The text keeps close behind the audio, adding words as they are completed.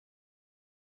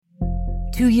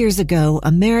2 years ago,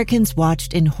 Americans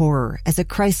watched in horror as a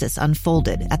crisis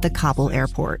unfolded at the Kabul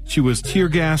airport. She was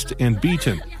tear-gassed and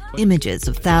beaten. Images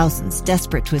of thousands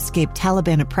desperate to escape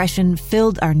Taliban oppression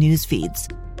filled our news feeds.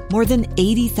 More than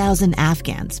 80,000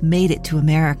 Afghans made it to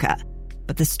America.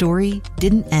 But the story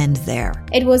didn't end there.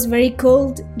 It was very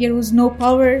cold. There was no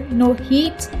power, no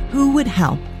heat. Who would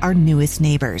help our newest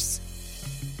neighbors?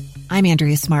 I'm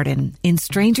Andrea Smartin. In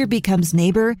Stranger Becomes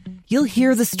Neighbor, you'll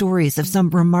hear the stories of some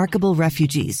remarkable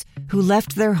refugees who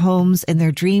left their homes and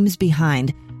their dreams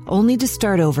behind, only to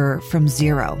start over from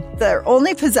zero. Their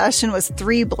only possession was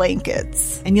 3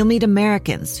 blankets. And you'll meet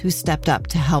Americans who stepped up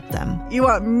to help them. You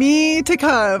want me to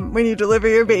come when you deliver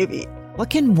your baby. What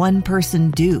can one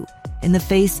person do in the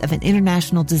face of an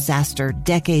international disaster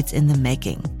decades in the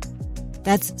making?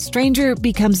 That's Stranger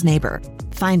Becomes Neighbor.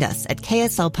 Find us at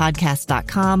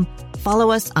kslpodcast.com.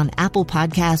 Follow us on Apple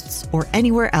Podcasts or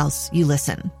anywhere else you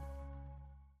listen.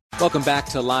 Welcome back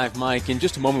to Live Mike. In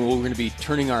just a moment, we're going to be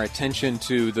turning our attention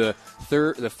to the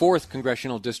 4th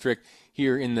congressional district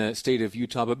here in the state of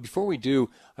Utah. But before we do,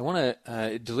 I want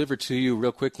to deliver to you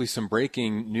real quickly some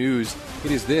breaking news.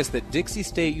 It is this, that Dixie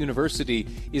State University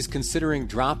is considering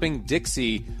dropping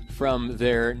Dixie from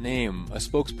their name. A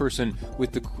spokesperson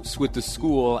with the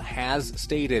school has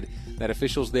stated that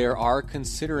officials there are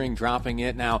considering dropping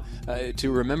it. Now,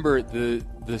 to remember,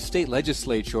 the state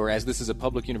legislature, as this is a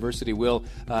public university, will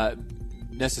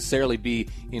necessarily be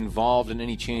involved in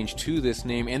any change to this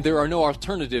name, and there are no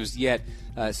alternatives yet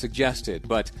suggested.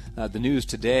 But the news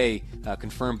today,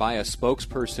 confirmed by a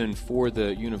spokesperson for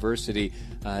the university,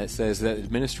 says that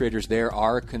administrators there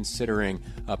are considering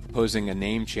proposing a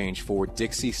name change for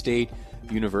Dixie State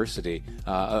University.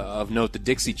 Of note, the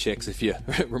Dixie Chicks, if you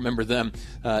remember them,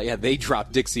 they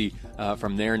dropped Dixie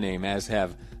from their name, as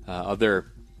have other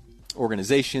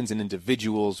organizations and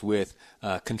individuals with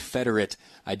Confederate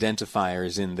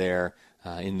identifiers in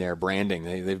their branding.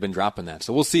 They've been dropping that.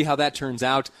 So we'll see how that turns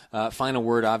out. Final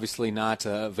word, obviously not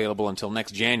available until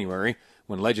next January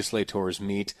when legislators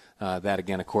meet. That,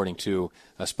 again, according to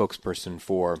a spokesperson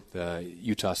for the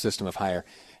Utah System of Higher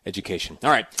Education. All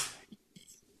right.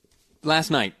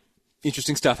 Last night,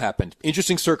 interesting stuff happened.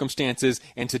 Interesting circumstances,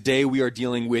 and today we are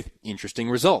dealing with interesting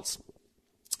results.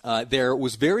 There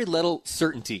was very little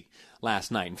certainty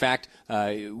last night. In fact,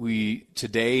 we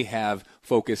today have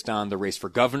focused on the race for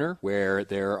governor, where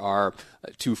there are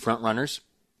 2 frontrunners.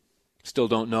 Still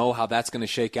don't know how that's going to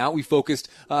shake out. We focused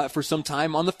for some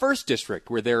time on the 1st district,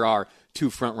 where there are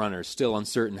 2 frontrunners. Still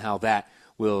uncertain how that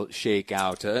will shake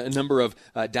out. A number of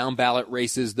down-ballot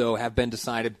races, though, have been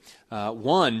decided.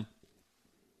 One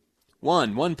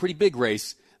pretty big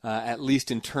race, at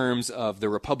least in terms of the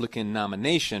Republican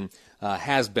nomination,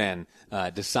 has been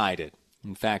decided.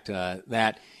 In fact,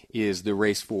 that is the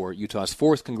race for Utah's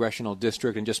 4th congressional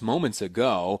district. And just moments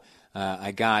ago,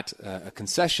 I got a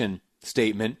concession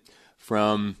statement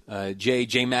from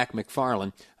J. Mac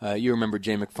McFarland. You remember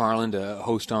Jay McFarland, a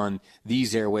host on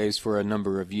these airwaves for a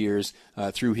number of years,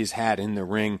 threw his hat in the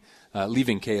ring,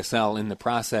 leaving KSL in the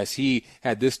process. He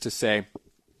had this to say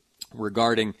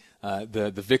regarding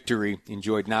the victory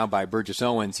enjoyed now by Burgess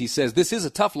Owens. He says, "This is a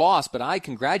tough loss, but I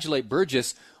congratulate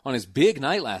Burgess on his big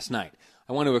night last night.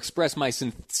 I want to express my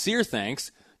sincere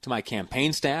thanks to my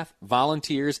campaign staff,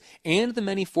 volunteers, and the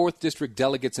many 4th District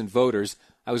delegates and voters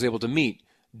I was able to meet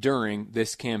during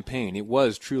this campaign. It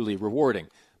was truly rewarding.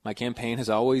 My campaign has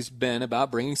always been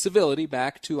about bringing civility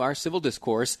back to our civil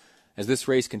discourse. As this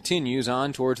race continues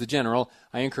on towards the general,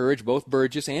 I encourage both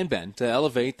Burgess and Ben to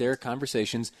elevate their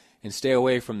conversations and stay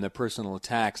away from the personal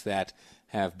attacks that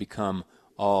have become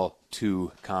all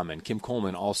too common." Kim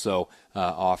Coleman also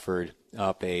offered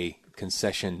up a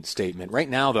concession statement. Right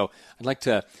now, though, I'd like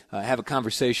to have a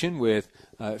conversation with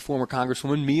former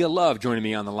Congresswoman Mia Love joining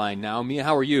me on the line now. Mia,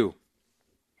 how are you?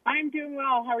 I'm doing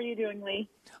well. How are you doing, Lee?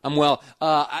 I'm well.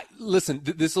 Listen,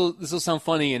 this will sound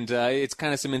funny, and it's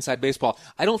kind of some inside baseball.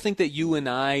 I don't think that you and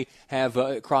I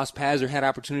have crossed paths or had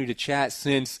opportunity to chat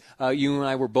since you and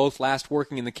I were both last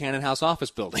working in the Cannon House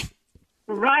office building.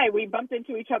 Right. We bumped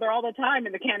into each other all the time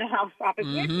in the Cannon House office,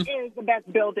 which is the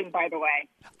best building, by the way.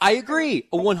 I agree,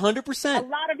 100%. A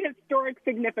lot of historic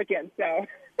significance, so.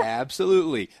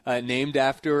 Absolutely. Named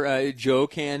after Joe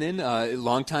Cannon,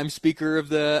 longtime Speaker of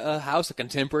the House, a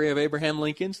contemporary of Abraham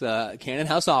Lincoln's, the Cannon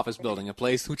House office building, a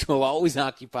place which will always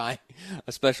occupy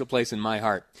a special place in my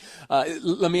heart.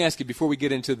 Let me ask you, before we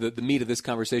get into the meat of this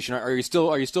conversation, are you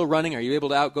still running? Are you able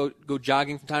to go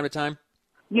jogging from time to time?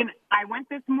 I went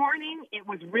this morning. It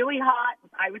was really hot.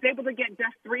 I was able to get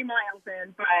just 3 miles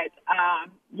in, but,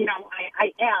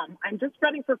 I'm just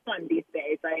running for fun these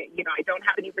days. I don't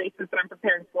have any races that I'm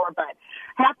preparing for, but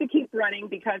I have to keep running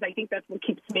because I think that's what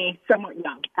keeps me somewhat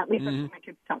young. At least that's what my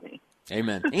kids tell me.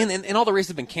 Amen. And all the races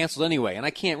have been canceled anyway, and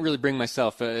I can't really bring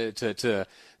myself to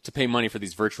pay money for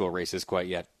these virtual races quite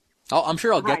yet. I'm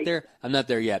sure I'll get there. I'm not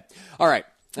there yet. All right.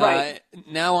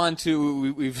 Now on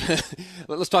to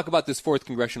let's talk about this 4th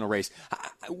congressional race.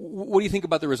 What do you think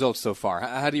about the results so far?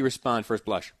 How do you respond first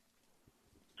blush?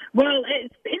 Well,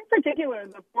 it's, in particular,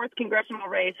 the 4th congressional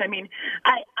race. I mean,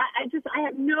 I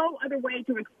have no other way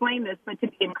to explain this but to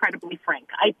be incredibly frank.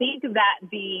 I think that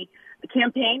the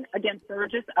campaign against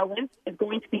Burgess Owens is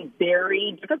going to be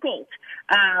very difficult.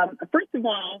 First of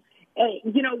all,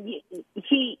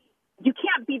 you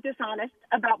can't be dishonest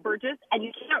about Burgess, and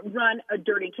you can't run a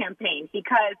dirty campaign,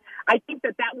 because I think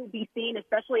that will be seen,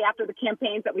 especially after the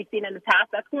campaigns that we've seen in the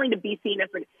past, that's going to be seen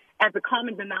as a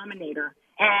common denominator.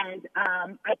 And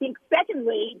I think,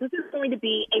 secondly, this is going to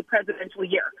be a presidential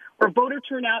year where voter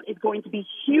turnout is going to be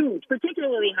huge,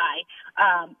 particularly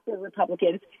high for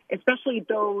Republicans, especially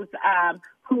those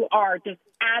who are just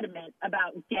adamant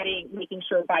about making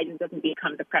sure Biden doesn't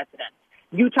become the president.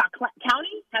 Utah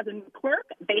County has a new clerk.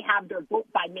 They have their vote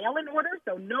by mail-in order,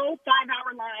 so no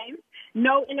 5-hour lines,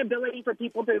 no inability for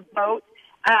people to vote.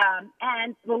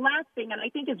 And the last thing, and I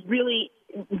think is really,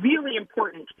 really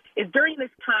important, is during this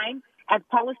time, as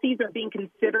policies are being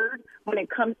considered when it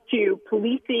comes to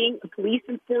policing, police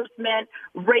enforcement,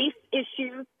 race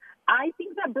issues, I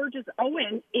think that Burgess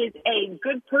Owens is a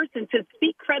good person to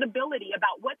speak credibility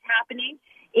about what's happening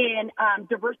in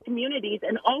diverse communities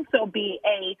and also be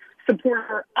a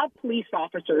supporter of police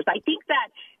officers. I think that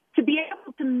to be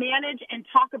able to manage and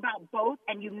talk about both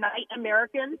and unite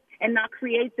Americans and not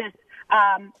create this,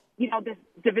 this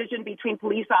division between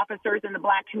police officers and the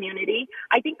Black community,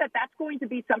 I think that that's going to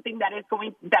be something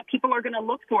that people are going to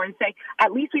look for and say,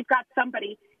 at least we've got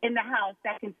somebody in the House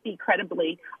that can speak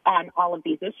credibly on all of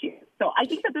these issues. So I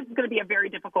think that this is going to be a very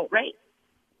difficult race.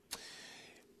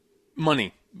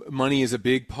 Money is a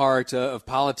big part of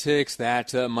politics,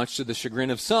 that much to the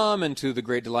chagrin of some and to the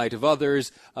great delight of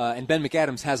others. And Ben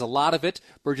McAdams has a lot of it.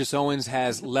 Burgess Owens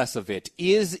has less of it.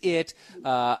 Is it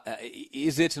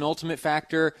an ultimate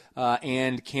factor?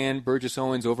 And can Burgess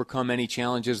Owens overcome any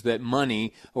challenges that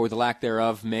money or the lack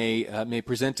thereof may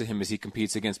present to him as he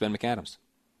competes against Ben McAdams?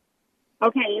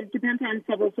 Okay, it depends on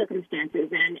several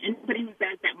circumstances. And anybody who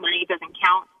says that money doesn't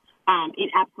count,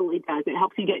 it absolutely does. It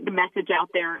helps you get the message out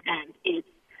there, and it's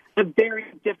a very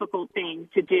difficult thing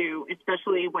to do,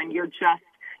 especially when you're just,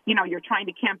 you're trying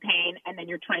to campaign and then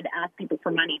you're trying to ask people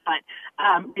for money. But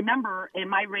remember, in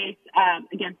my race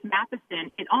against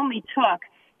Matheson, it only took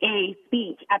a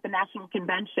speech at the National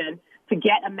Convention to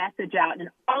get a message out, and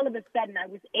all of a sudden I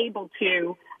was able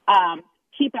to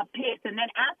keep up pace. And then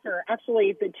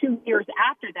actually the 2 years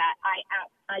after that,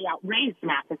 I outraised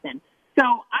Matheson. So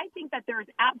I think that there's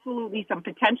absolutely some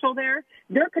potential there.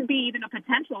 There could be even a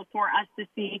potential for us to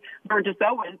see Burgess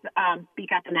Owens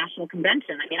speak at the National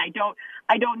Convention. I mean, I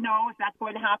don't know if that's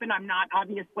going to happen. I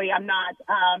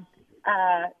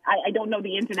don't know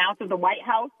the ins and outs of the White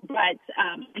House, but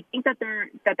I think that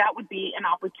that would be an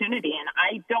opportunity. And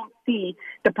I don't see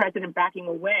the president backing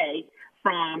away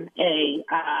from a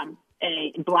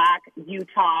Black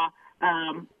Utah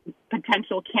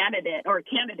potential candidate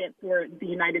for the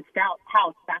United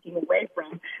House backing away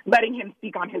from letting him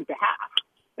speak on his behalf.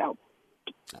 So,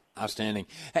 outstanding.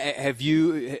 Have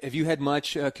you had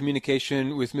much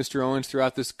communication with Mr. Owens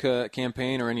throughout this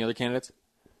campaign or any other candidates?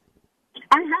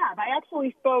 I have. I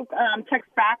actually spoke,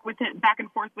 text back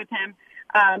and forth with him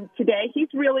today. He's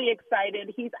really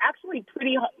excited. He's actually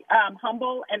pretty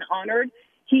humble and honored.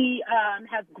 He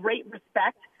has great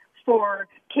respect for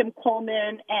Kim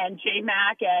Coleman and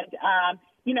J-Mac, and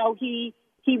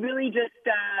he really just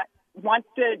wants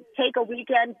to take a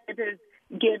weekend,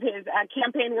 give his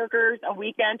campaign workers a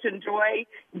weekend to enjoy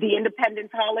the Independence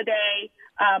holiday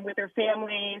with their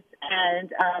families,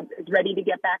 and is ready to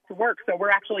get back to work. So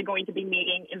we're actually going to be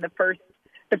meeting in the first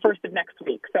of next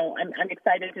week. So I'm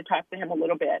excited to talk to him a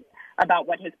little bit about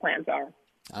what his plans are.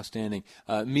 Outstanding.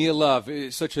 Mia Love,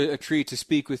 it's such a treat to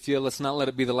speak with you. Let's not let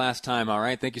it be the last time, all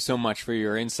right? Thank you so much for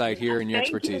your insight here and your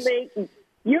expertise.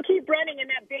 You keep running, and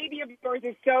that baby of yours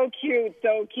is so cute.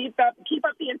 So keep up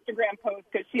the Instagram post,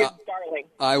 because she is darling.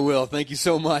 I will. Thank you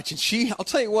so much. And I'll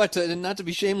tell you what, not to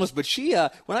be shameless, but she,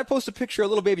 when I post a picture of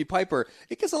little baby Piper,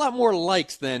 it gets a lot more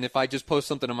likes than if I just post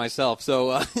something of myself.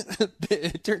 So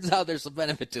it turns out there's some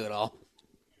benefit to it all.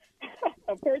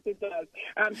 Of course it does.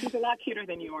 She's a lot cuter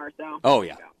than you are. So. Oh,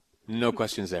 yeah. No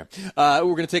questions there. We're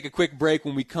going to take a quick break.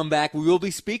 When we come back, we will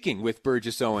be speaking with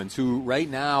Burgess Owens, who right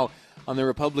now on the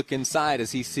Republican side,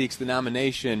 as he seeks the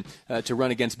nomination to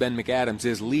run against Ben McAdams,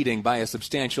 is leading by a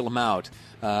substantial amount,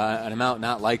 an amount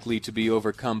not likely to be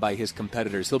overcome by his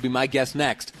competitors. He'll be my guest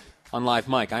next on Live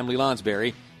Mike. I'm Lee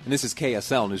Lonsberry, and this is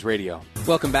KSL News Radio.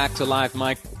 Welcome back to Live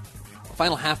Mike.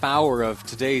 Final half hour of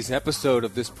today's episode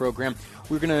of this program.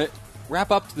 We're going to wrap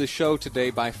up the show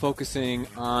today by focusing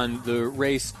on the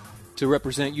race to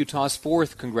represent Utah's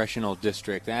 4th congressional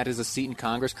district. That is a seat in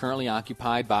Congress currently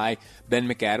occupied by Ben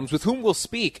McAdams, with whom we'll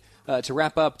speak to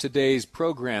wrap up today's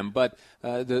program. But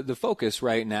the focus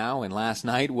right now and last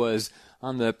night was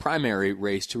on the primary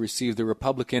race to receive the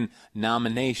Republican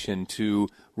nomination to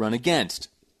run against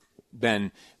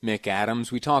Ben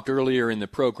McAdams. We talked earlier in the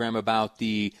program about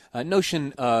the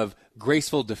notion of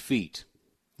graceful defeat,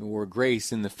 or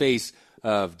grace in the face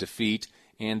of defeat,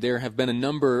 and there have been a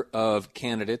number of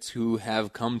candidates who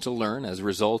have come to learn, as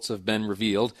results have been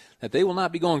revealed, that they will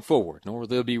not be going forward, nor will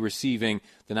they be receiving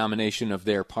the nomination of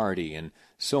their party, and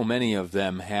so many of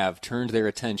them have turned their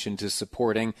attention to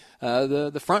supporting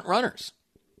the front runners,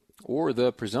 or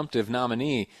the presumptive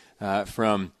nominee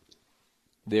from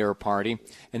their party,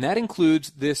 and that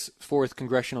includes this 4th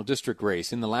congressional district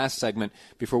race. In the last segment,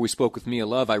 before we spoke with Mia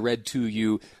Love, I read to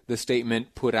you the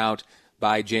statement put out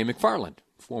by Jay McFarland,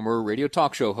 former radio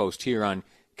talk show host here on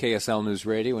KSL News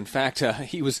Radio. In fact,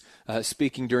 he was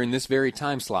speaking during this very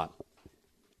time slot.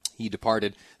 He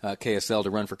departed KSL to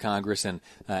run for Congress, and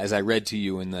as I read to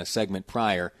you in the segment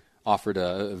prior, offered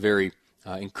a very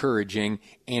encouraging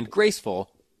and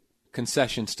graceful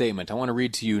concession statement. I want to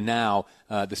read to you now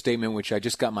the statement which I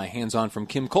just got my hands on from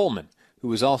Kim Coleman,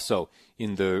 who is also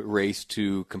in the race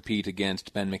to compete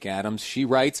against Ben McAdams. She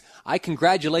writes, "I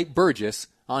congratulate Burgess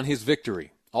on his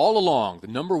victory. All along, the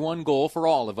number one goal for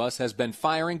all of us has been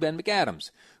firing Ben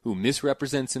McAdams, who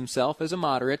misrepresents himself as a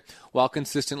moderate while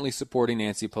consistently supporting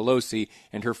Nancy Pelosi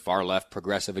and her far-left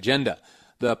progressive agenda.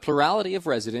 The plurality of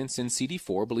residents in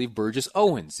CD4 believe Burgess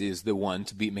Owens is the one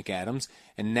to beat McAdams,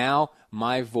 and now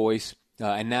my voice,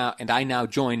 I now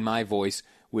join my voice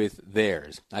with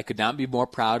theirs. I could not be more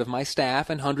proud of my staff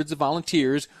and hundreds of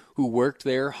volunteers who worked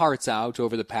their hearts out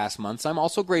over the past months. I'm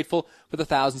also grateful for the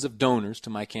thousands of donors to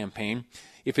my campaign.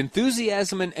 If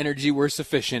enthusiasm and energy were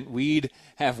sufficient, we'd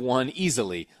have won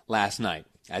easily last night.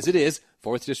 As it is,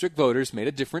 4th District voters made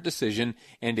a different decision,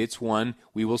 and it's one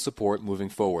we will support moving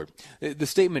forward." The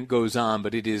statement goes on,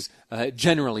 but it is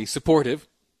generally supportive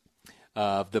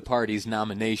of the party's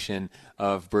nomination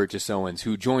of Burgess Owens,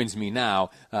 who joins me now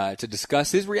to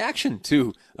discuss his reaction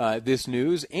to this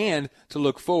news and to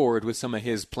look forward with some of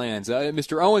his plans.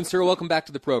 Mr. Owens, sir, welcome back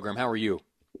to the program. How are you?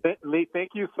 Lee,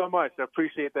 thank you so much. I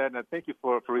appreciate that, and thank you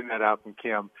for reading that out from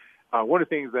Kim. One of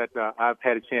the things that I've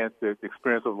had a chance to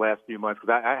experience over the last few months,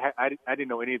 because I didn't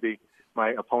know any of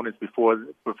my opponents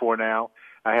before now.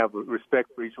 I have respect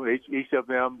for each of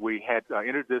them. We had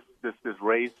entered this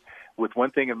race with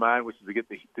one thing in mind, which is to get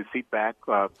the seat back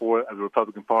for the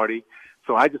Republican Party.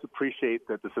 So I just appreciate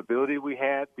the stability we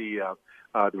had, the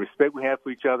respect we had for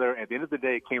each other. At the end of the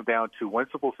day, it came down to one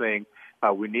simple thing: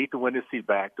 we need to win this seat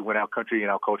back, to win our country and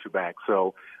our culture back.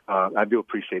 So I do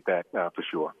appreciate that for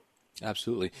sure.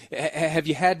 Absolutely. Have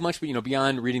you had much,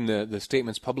 beyond reading the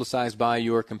statements publicized by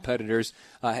your competitors,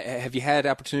 have you had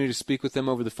opportunity to speak with them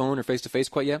over the phone or face-to-face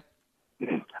quite yet?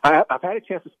 I've had a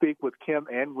chance to speak with Kim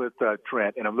and with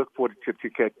Trent, and I'm looking forward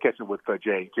to catching with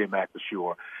J Mac for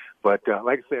sure. But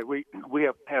like I said, we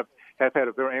have had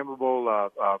a very amicable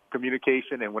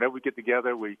communication, and whenever we get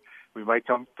together, we might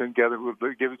come together,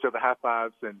 we'll give each other high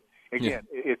fives, and again,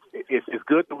 it's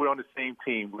good that we're on the same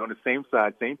team, we're on the same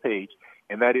side, same page,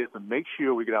 and that is to make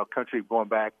sure we get our country going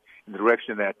back in the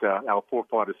direction that our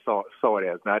forefathers saw it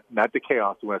as, not the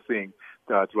chaos we're seeing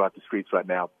throughout the streets right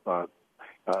now,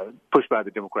 pushed by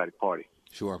the Democratic Party.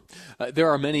 Sure. There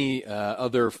are many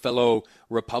other fellow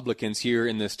Republicans here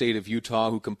in the state of Utah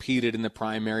who competed in the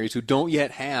primaries who don't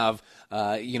yet have,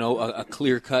 a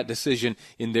clear-cut decision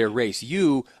in their race.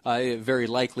 You very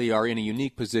likely are in a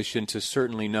unique position to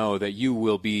certainly know that you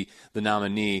will be the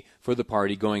nominee for the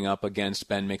party going up against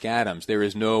Ben McAdams. There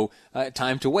is no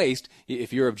time to waste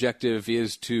if your objective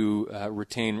is to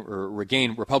retain or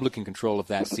regain Republican control of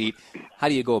that seat. How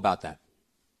do you go about that?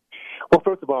 Well,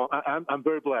 first of all, I'm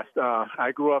very blessed.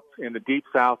 I grew up in the deep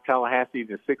South, Tallahassee, in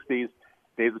the 60s,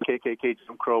 days of KKK,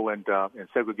 Jim Crow, and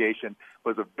segregation.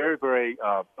 Was a very, very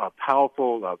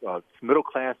powerful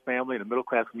middle-class family and a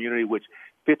middle-class community, which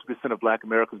 50% of Black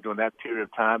Americans during that period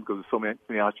of time because so many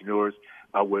entrepreneurs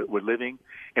were living.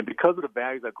 And because of the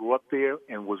values I grew up there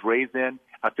and was raised in,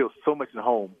 I feel so much at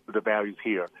home with the values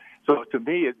here. So to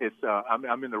me,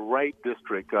 I'm in the right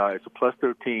district. It's a plus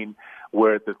 13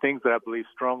 where the things that I believe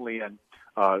strongly in,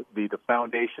 the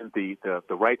foundation, the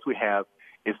rights we have,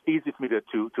 it's easy for me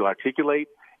to articulate.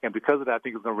 And because of that, I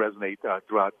think it's going to resonate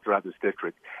throughout this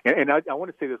district. And I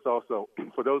want to say this also,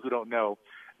 for those who don't know,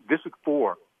 District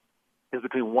 4 is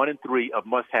between 1 and 3 of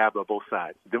must-have on both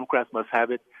sides. The Democrats must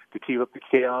have it to keep up the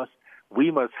chaos.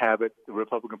 We must have it, the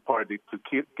Republican Party,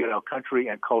 to get our country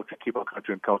and culture, keep our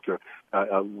country and culture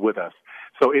with us.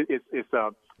 So it's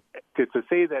to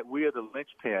say that we are the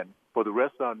linchpin for the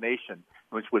rest of our nation,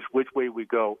 which way we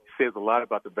go, says a lot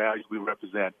about the values we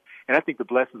represent. And I think the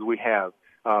blessings we have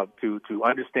to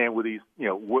understand where these,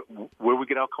 where we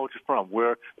get our culture from,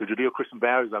 where the Judeo-Christian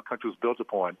values our country was built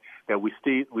upon, that we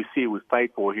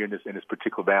fight for here in this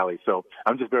particular valley. So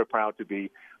I'm just very proud to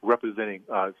be representing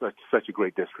such a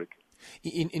great district.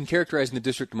 In characterizing the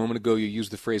district a moment ago, you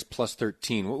used the phrase plus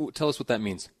 13. Tell us what that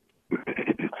means.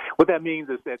 What that means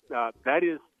is that that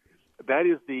is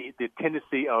the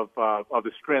tendency of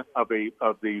the strength of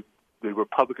the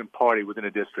Republican Party within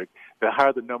a district. The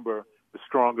higher the number, the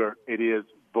stronger it is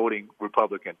voting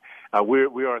Republican.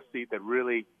 We are a seat that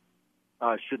really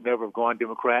should never have gone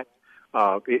Democrat.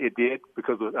 It did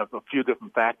because of a few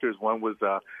different factors. One was,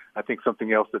 I think,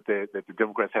 something else that the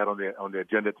Democrats had on the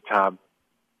agenda at the time.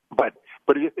 But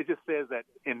it just says that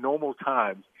in normal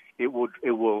times it will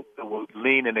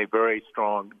lean in a very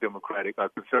strong Democratic,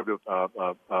 conservative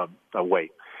way.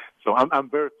 So I'm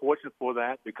very fortunate for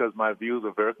that because my views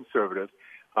are very conservative.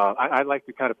 I like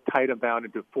to kind of tie them down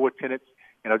into 4 tenets,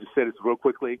 and I'll just say this real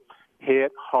quickly: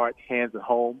 head, heart, hands, and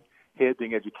home. Head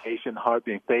being education, heart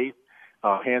being faith,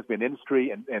 hands being industry,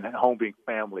 and home being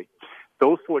family.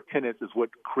 Those 4 tenets is what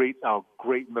creates our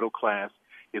great middle class.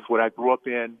 It's what I grew up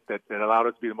in that allowed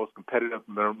us to be the most competitive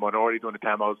minority during the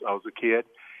time I was a kid.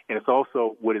 And it's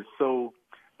also what is so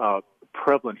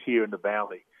prevalent here in the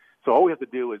Valley. So all we have to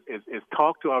do is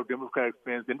talk to our Democratic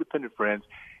friends, independent friends,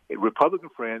 Republican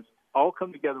friends, all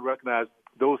come together and recognize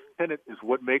those tenets is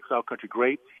what makes our country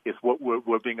great. It's what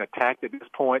we're being attacked at this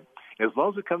point. And as long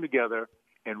as we come together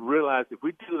and realize if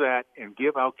we do that and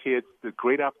give our kids the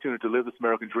great opportunity to live this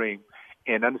American dream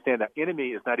and understand that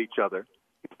enemy is not each other,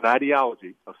 it's an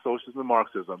ideology of socialism and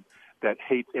Marxism that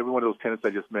hates every one of those tenets I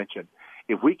just mentioned.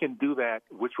 If we can do that,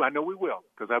 which I know we will,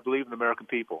 because I believe in the American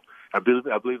people, I believe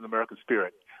in the American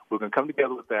spirit, we're going to come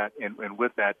together with that, and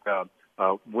with that,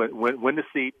 win the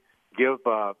seat, give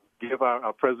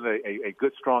our president a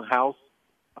good, strong House,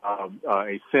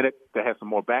 a Senate that has some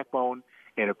more backbone,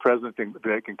 and a president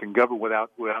that can govern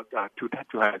without too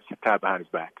hands tied behind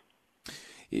his back.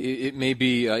 It may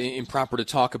be improper to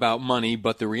talk about money,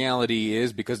 but the reality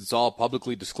is, because it's all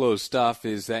publicly disclosed stuff,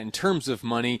 is that in terms of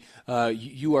money,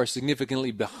 you are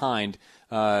significantly behind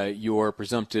your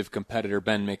presumptive competitor,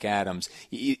 Ben McAdams.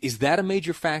 Is that a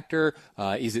major factor?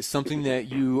 Is it something that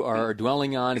you are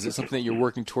dwelling on? Is it something that you're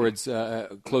working towards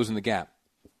closing the gap?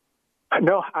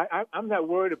 No, I'm not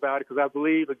worried about it because I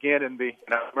believe, again, in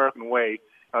our American way.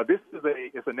 This is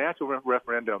a national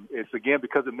referendum. It's, again,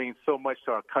 because it means so much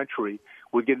to our country,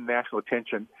 we're getting national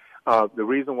attention. The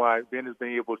reason why Ben has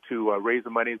been able to raise the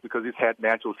money is because he's had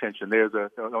national attention. There's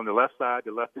on the left side,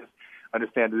 the leftists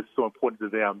understand that this is so important to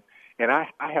them. And I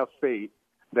have faith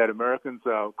that Americans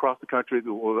across the country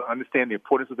will understand the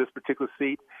importance of this particular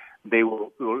seat. They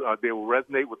will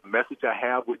resonate with the message I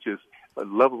have, which is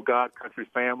love of God, country,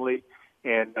 family.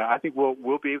 And I think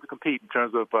we'll be able to compete in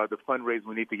terms of the fundraising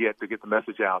we need to get the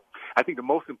message out. I think the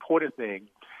most important thing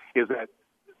is that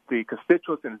the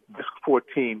constituents in District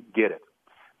 14 get it.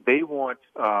 They want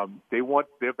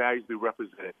their values to be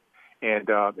represented. And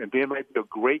Ben might be a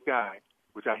great guy,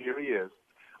 which I hear he is,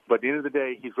 but at the end of the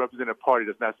day, he's representing a party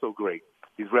that's not so great.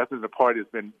 He's representing a party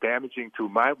that's been damaging to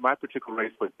my particular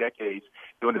race for decades,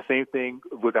 doing the same thing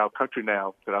with our country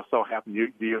now that I saw happen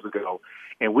years ago.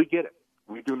 And we get it.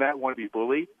 We do not want to be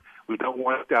bullied. We don't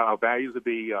want our values to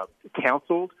be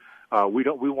counseled. We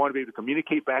want to be able to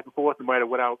communicate back and forth no matter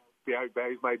what our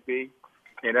values might be.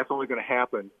 And that's only going to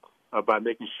happen by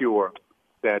making sure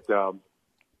that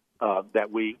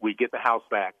that we get the House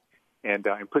back and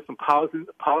put some policies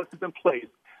in place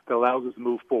that allows us to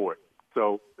move forward.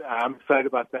 So I'm excited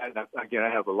about that. And again, I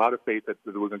have a lot of faith that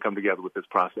we're going to come together with this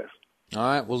process. All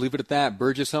right, we'll leave it at that.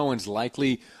 Burgess Owens,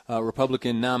 likely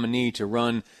Republican nominee to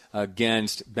run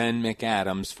against Ben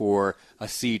McAdams for a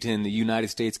seat in the United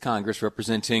States Congress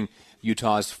representing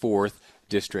Utah's 4th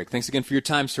District. Thanks again for your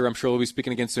time, sir. I'm sure we'll be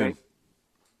speaking again soon.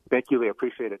 Thank you, Lee. I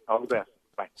appreciate it. All the best.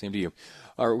 Bye. Same to you.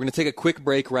 All right, we're going to take a quick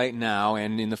break right now,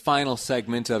 and in the final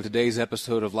segment of today's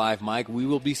episode of Live Mike, we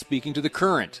will be speaking to the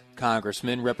current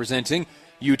congressman representing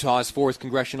Utah's 4th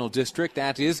Congressional District.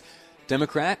 That is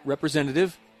Democrat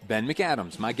Representative Ben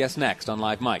McAdams, my guest next on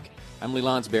Live Mike. I'm Lee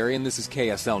Lonsberry, and this is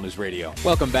KSL News Radio.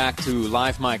 Welcome back to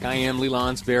Live Mike. I am Lee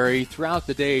Lonsberry. Throughout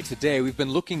the day today, we've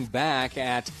been looking back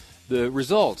at the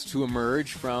results to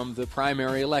emerge from the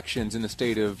primary elections in the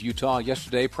state of Utah.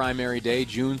 Yesterday, primary day,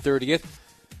 June 30th.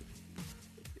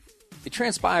 It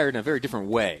transpired in a very different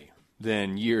way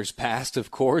than years past, of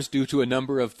course, due to a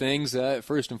number of things.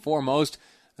 First and foremost,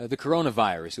 the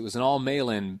coronavirus. It was an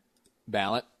all-mail-in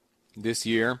ballot this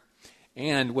year.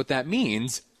 And what that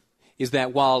means is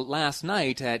that while last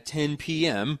night at 10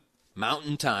 p.m.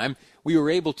 Mountain Time, we were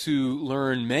able to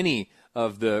learn many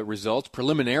of the results,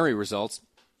 preliminary results,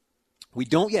 we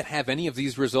don't yet have any of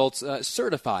these results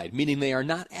certified, meaning they are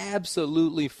not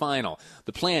absolutely final.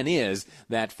 The plan is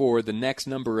that for the next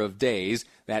number of days,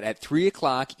 that at 3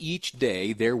 o'clock each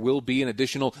day, there will be an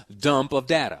additional dump of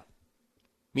data,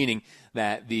 meaning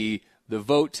that the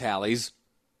vote tallies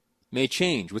may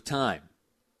change with time.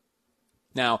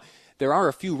 Now, there are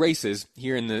a few races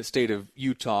here in the state of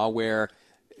Utah where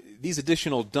these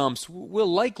additional dumps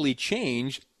will likely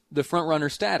change the front-runner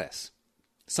status.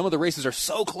 Some of the races are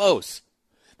so close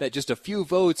that just a few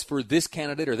votes for this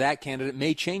candidate or that candidate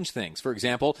may change things. For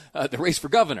example, the race for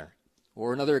governor.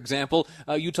 Or another example,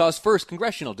 Utah's 1st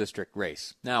Congressional District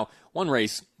race. Now, one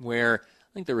race where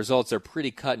I think the results are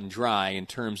pretty cut and dry in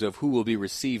terms of who will be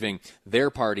receiving their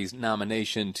party's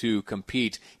nomination to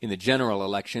compete in the general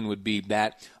election would be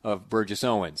that of Burgess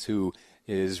Owens, who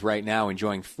is right now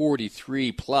enjoying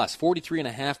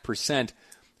 43.5%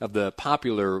 of the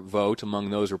popular vote among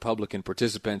those Republican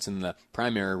participants in the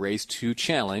primary race to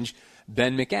challenge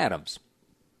Ben McAdams,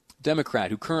 Democrat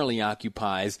who currently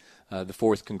occupies the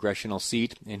 4th congressional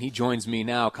seat. And he joins me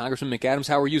now. Congressman McAdams,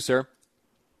 how are you, sir?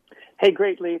 Hey,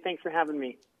 great, Lee. Thanks for having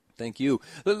me. Thank you.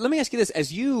 Let me ask you this.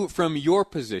 As you, from your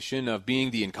position of being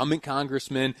the incumbent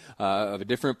congressman of a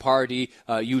different party,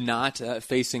 you not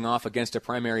facing off against a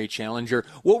primary challenger,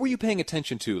 what were you paying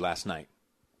attention to last night?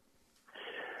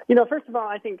 You know, first of all,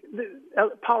 I think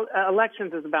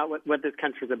elections is about what this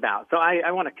country is about. So I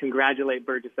want to congratulate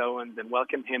Burgess Owens and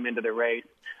welcome him into the race.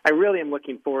 I really am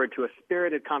looking forward to a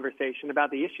spirited conversation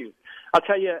about the issues. I'll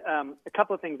tell you a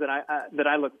couple of things that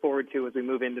I look forward to as we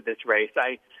move into this race.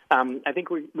 I think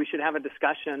we should have a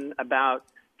discussion about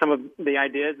some of the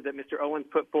ideas that Mr. Owens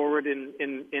put forward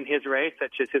in his race,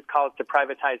 such as his calls to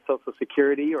privatize Social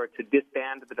Security or to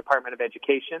disband the Department of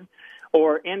Education,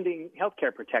 or ending health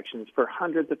care protections for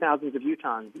hundreds of thousands of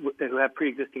Utahns who have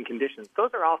pre-existing conditions. Those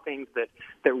are all things that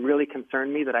really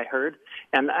concern me that I heard,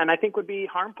 and I think would be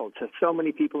harmful to so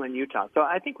many people in Utah. So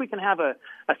I think we can have a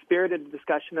spirited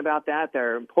discussion about that.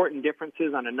 There are important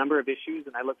differences on a number of issues,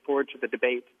 and I look forward to the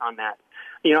debate on that.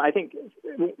 You know, I think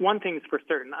one thing's for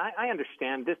certain. I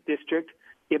understand this district,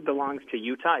 it belongs to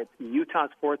Utah. It's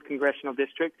Utah's 4th Congressional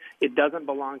District. It doesn't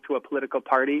belong to a political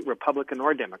party, Republican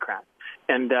or Democrat.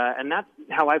 And that's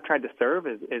how I've tried to serve,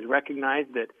 is recognize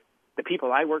that the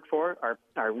people I work for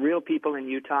are real people in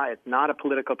Utah. It's not a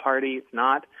political party. It's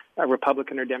not a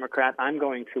Republican or Democrat. I'm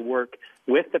going to work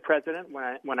with the president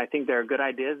when I think there are good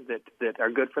ideas that are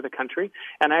good for the country.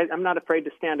 And I'm not afraid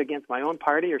to stand against my own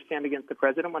party or stand against the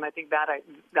president when I think bad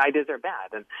ideas are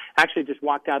bad. And actually just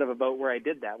walked out of a vote where I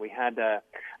did that. We had a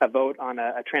vote on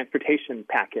a transportation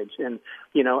package. And,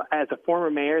 you know, as a former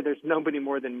mayor, there's nobody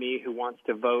more than me who wants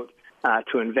to vote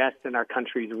to invest in our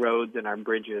country's roads and our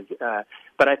bridges.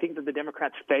 But I think that the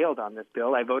Democrats failed on this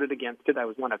bill. I voted against it. I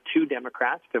was one of 2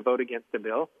 Democrats to vote against the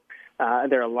bill.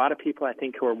 There are a lot of people, I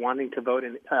think, who are wanting to vote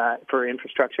for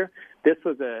infrastructure. This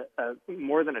was a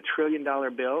more than $1 trillion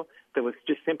bill that was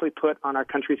just simply put on our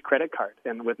country's credit card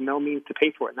and with no means to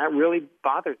pay for it. And that really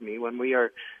bothers me when we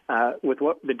are with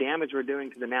what the damage we're doing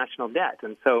to the national debt.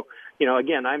 And so, you know,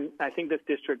 again, I think this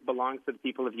district belongs to the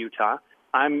people of Utah.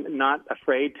 I'm not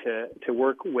afraid to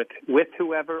work with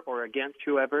whoever or against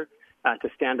whoever to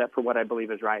stand up for what I believe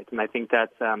is right. And I think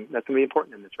that's going to be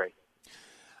important in this race.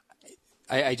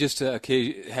 I just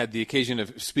had the occasion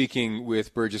of speaking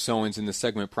with Burgess Owens in the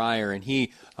segment prior, and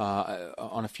he,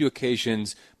 on a few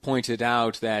occasions, pointed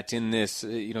out that in this,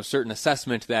 certain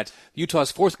assessment that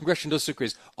Utah's 4th Congressional District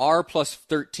is R plus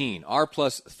 13.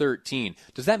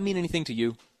 Does that mean anything to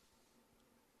you?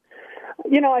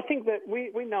 I think that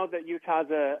we know that Utah's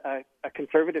a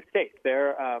conservative state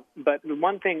there. But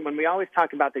one thing, when we always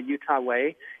talk about the Utah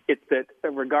way, it's that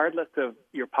regardless of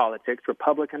your politics,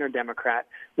 Republican or Democrat,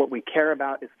 what we care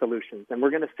about is solutions. And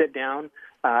we're going to sit down.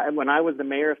 And when I was the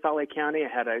mayor of Salt Lake County, I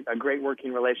had a great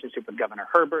working relationship with Governor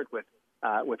Herbert,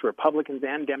 with Republicans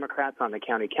and Democrats on the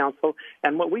county council.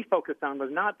 And what we focused on was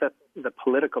not the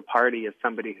political party as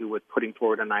somebody who was putting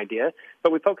forward an idea,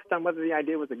 but we focused on whether the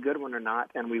idea was a good one or not,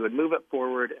 and we would move it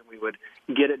forward and we would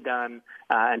get it done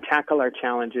and tackle our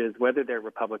challenges, whether they're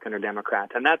Republican or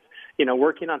Democrat. And that's,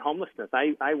 working on homelessness.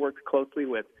 I worked closely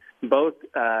with both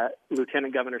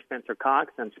Lieutenant Governor Spencer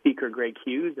Cox and Speaker Greg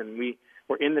Hughes, and we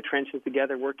were in the trenches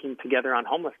together, working together on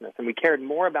homelessness. And we cared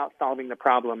more about solving the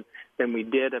problem than we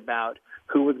did about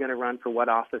who was going to run for what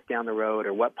office down the road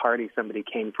or what party somebody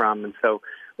came from. And so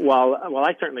while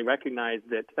I certainly recognize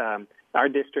that our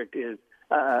district is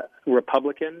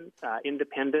Republican,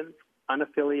 independent,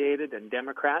 unaffiliated, and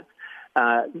Democrats,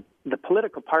 the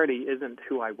political party isn't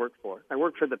who I work for. I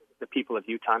work for the people of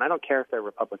Utah, and I don't care if they're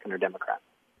Republican or Democrat.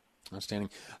 Outstanding.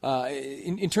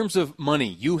 In terms of money,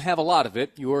 you have a lot of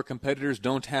it. Your competitors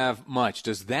don't have much.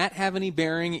 Does that have any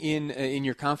bearing in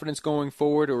your confidence going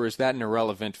forward, or is that an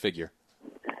irrelevant figure?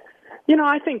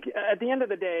 I think at the end of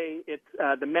the day, it's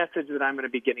the message that I'm going to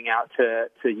be getting out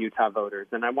to Utah voters,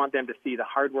 and I want them to see the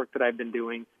hard work that I've been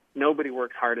doing. Nobody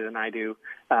works harder than I do,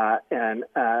 and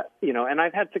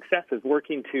I've had successes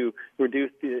working to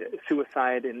reduce the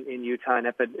suicide in Utah, and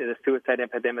the suicide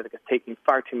epidemic that's taking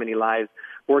far too many lives,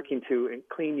 working to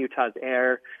clean Utah's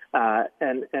air,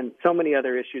 and so many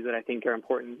other issues that I think are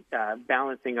important,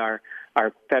 balancing our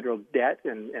federal debt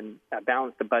and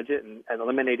balance the budget and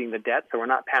eliminating the debt so we're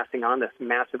not passing on this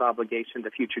massive obligation to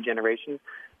future generations.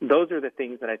 Those are the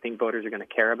things that I think voters are going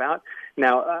to care about.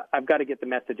 Now, I've got to get the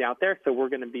message out there, so we're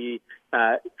going to be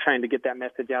trying to get that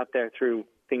message out there through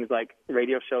things like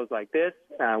radio shows like this,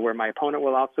 where my opponent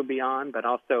will also be on, but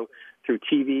also through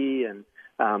TV and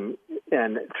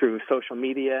through social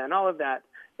media and all of that.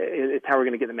 It's how we're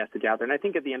going to get the message out there. And I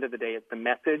think at the end of the day, it's the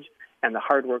message and the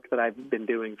hard work that I've been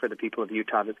doing for the people of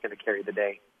Utah that's going to carry the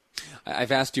day.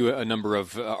 I've asked you a number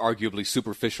of arguably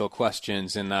superficial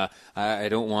questions, and I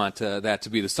don't want that to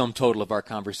be the sum total of our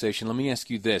conversation. Let me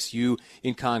ask you this. You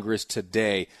in Congress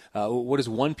today, what is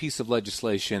one piece of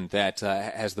legislation that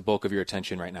has the bulk of your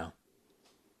attention right now?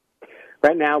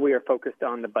 Right now we are focused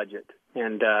on the budget.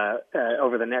 And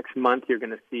over the next month, you're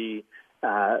going to see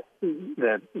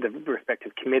the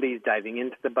respective committees diving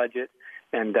into the budget.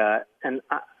 And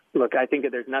look, I think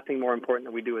that there's nothing more important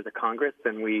that we do as a Congress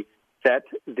than we set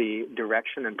the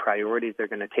direction and priorities that are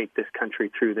going to take this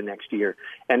country through the next year.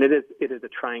 And it is a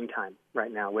trying time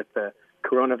right now with the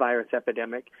coronavirus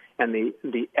epidemic and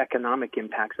the economic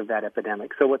impacts of that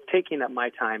epidemic. So what's taking up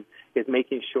my time is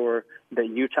making sure that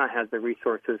Utah has the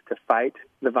resources to fight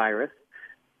the virus,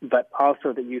 but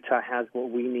also that Utah has what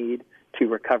we need to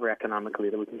recover economically,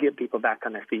 that we can get people back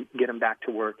on their feet, get them back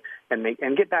to work, and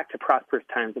get back to prosperous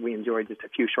times that we enjoyed just a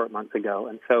few short months ago.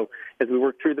 And so as we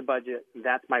work through the budget,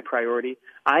 that's my priority.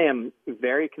 I am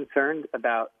very concerned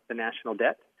about the national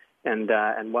debt and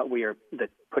what we are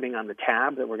putting on the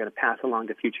tab that we're going to pass along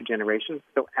to future generations.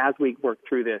 So as we work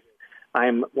through this, I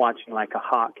am watching like a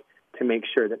hawk to make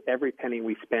sure that every penny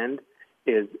we spend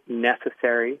is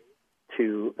necessary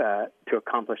to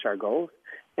accomplish our goals.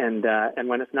 And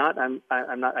when it's not,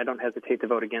 I don't hesitate to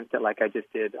vote against it, like I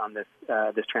just did on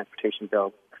this transportation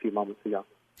bill a few moments ago.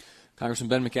 Congressman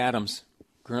Ben McAdams,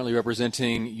 currently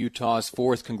representing Utah's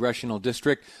 4th congressional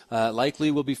district,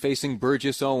 likely will be facing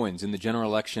Burgess Owens in the general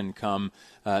election come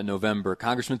November.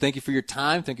 Congressman, thank you for your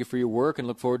time, thank you for your work, and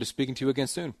look forward to speaking to you again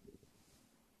soon.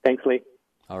 Thanks, Lee.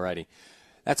 All righty.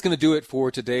 That's going to do it for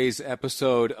today's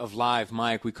episode of Live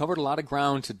Mike. We covered a lot of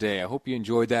ground today. I hope you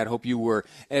enjoyed that. I hope you were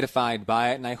edified by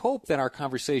it. And I hope that our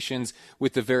conversations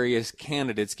with the various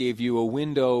candidates gave you a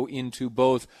window into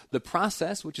both the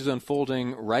process, which is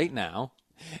unfolding right now,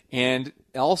 and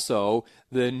also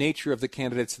the nature of the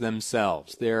candidates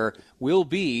themselves. There will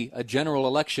be a general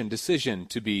election decision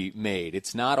to be made.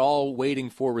 It's not all waiting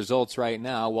for results right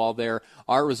now while there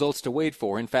are results to wait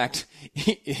for. In fact,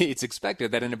 it's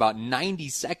expected that in about 90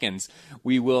 seconds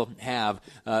we will have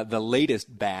the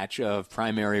latest batch of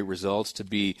primary results to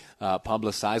be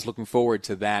publicized. Looking forward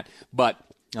to that. But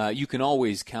you can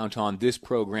always count on this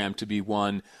program to be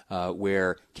one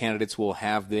where candidates will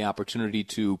have the opportunity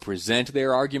to present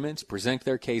their arguments, present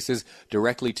their cases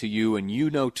directly to you. And you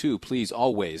know, too, please,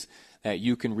 always, that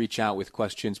you can reach out with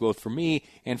questions both for me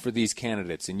and for these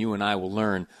candidates. And you and I will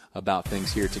learn about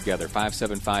things here together.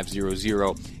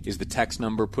 57500 is the text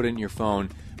number. Put it in your phone.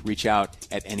 Reach out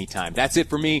at any time. That's it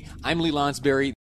for me. I'm Lee Lonsberry.